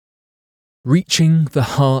Reaching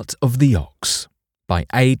the Heart of the Ox by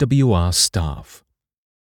AWR staff.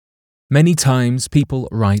 Many times people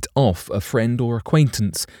write off a friend or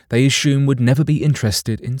acquaintance they assume would never be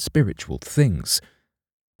interested in spiritual things.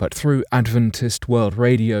 But through Adventist World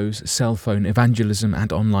Radio's cell phone evangelism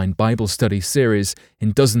and online Bible study series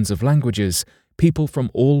in dozens of languages, people from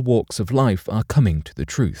all walks of life are coming to the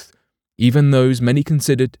truth, even those many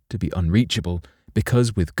considered to be unreachable,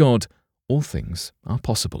 because with God, all things are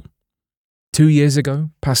possible. 2 years ago,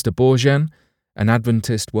 Pastor Borjan, an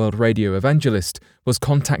Adventist World Radio evangelist, was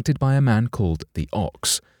contacted by a man called the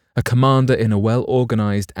Ox, a commander in a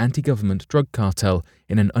well-organized anti-government drug cartel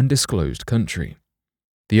in an undisclosed country.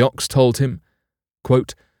 The Ox told him,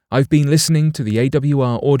 quote, "I've been listening to the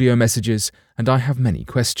AWR audio messages and I have many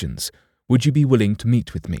questions. Would you be willing to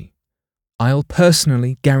meet with me? I'll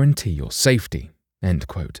personally guarantee your safety." End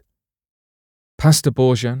quote. Pastor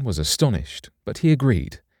Borjan was astonished, but he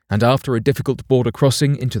agreed, and after a difficult border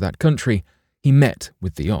crossing into that country, he met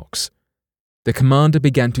with the Ox. The commander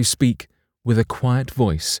began to speak with a quiet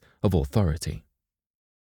voice of authority.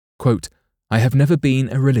 Quote, "I have never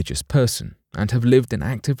been a religious person and have lived an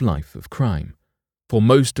active life of crime. For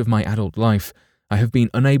most of my adult life, I have been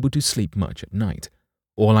unable to sleep much at night.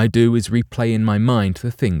 All I do is replay in my mind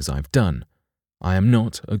the things I've done. I am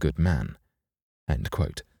not a good man." End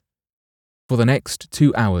quote. For the next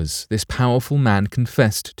 2 hours, this powerful man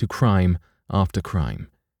confessed to crime after crime.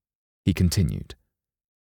 He continued,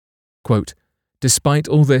 quote, "Despite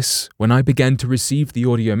all this, when I began to receive the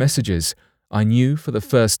audio messages, I knew for the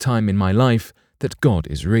first time in my life that God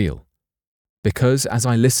is real. Because as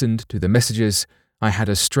I listened to the messages, I had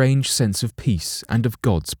a strange sense of peace and of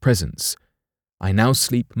God's presence. I now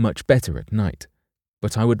sleep much better at night,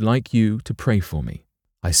 but I would like you to pray for me.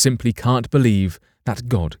 I simply can't believe that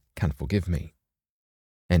God can forgive me."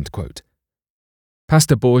 End quote.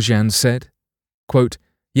 Pastor Borjan said, quote,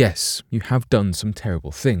 "Yes, you have done some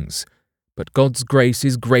terrible things, but God's grace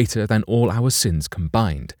is greater than all our sins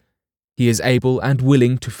combined. He is able and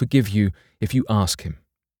willing to forgive you if you ask Him.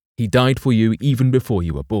 He died for you even before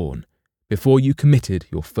you were born, before you committed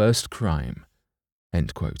your first crime."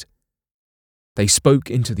 End quote. They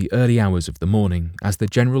spoke into the early hours of the morning as the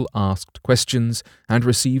general asked questions and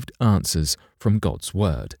received answers from God's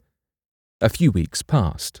Word. A few weeks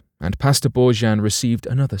passed, and Pastor Borjan received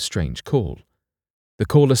another strange call. The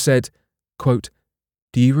caller said, quote,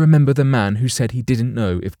 "Do you remember the man who said he didn't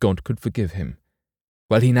know if God could forgive him?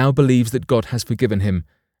 Well, he now believes that God has forgiven him,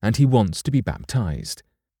 and he wants to be baptized."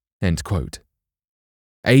 End quote.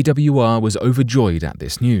 AWR was overjoyed at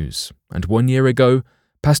this news, and 1 year ago,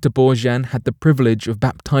 Pastor Borjan had the privilege of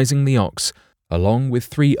baptizing the Ox, along with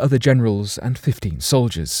 3 other generals and 15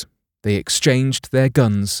 soldiers. They exchanged their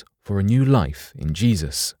guns for a new life in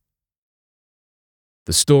Jesus.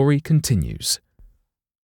 The story continues.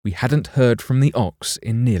 We hadn't heard from the Ox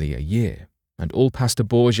in nearly a year, and all Pastor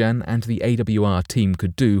Borjan and the AWR team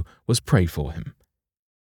could do was pray for him.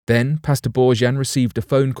 Then Pastor Borjan received a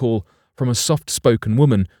phone call from a soft-spoken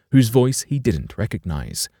woman whose voice he didn't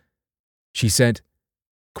recognize. She said,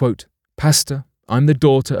 quote, "Pastor, I'm the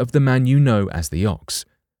daughter of the man you know as the Ox.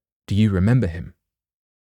 Do you remember him?"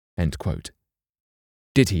 End quote.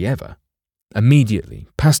 Did he ever? Immediately,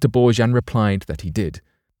 Pastor Borjan replied that he did,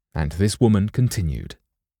 and this woman continued.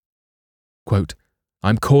 Quote,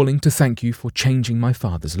 "I'm calling to thank you for changing my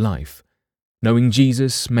father's life. Knowing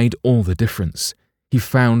Jesus made all the difference. He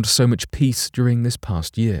found so much peace during this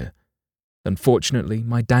past year. Unfortunately,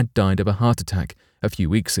 my dad died of a heart attack a few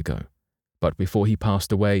weeks ago. But before he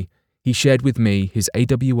passed away, he shared with me his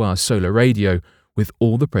AWR solar radio with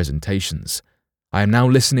all the presentations. I am now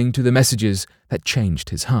listening to the messages that changed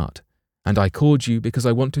his heart, and I called you because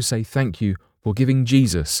I want to say thank you for giving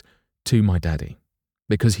Jesus to my daddy,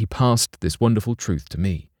 because he passed this wonderful truth to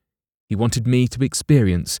me. He wanted me to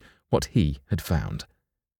experience what he had found."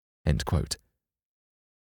 End quote.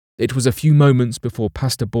 It was a few moments before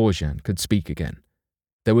Pastor Borjan could speak again.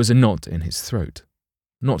 There was a knot in his throat.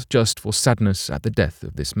 Not just for sadness at the death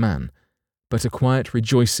of this man, but a quiet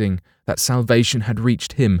rejoicing that salvation had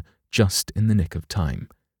reached him just in the nick of time.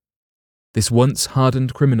 This once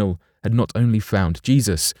hardened criminal had not only found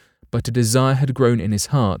Jesus, but a desire had grown in his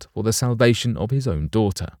heart for the salvation of his own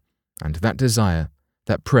daughter, and that desire,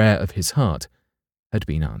 that prayer of his heart, had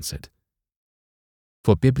been answered.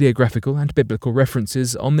 For bibliographical and biblical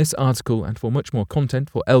references on this article and for much more content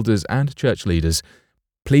for elders and church leaders,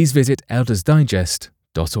 please visit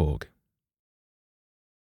eldersdigest.org.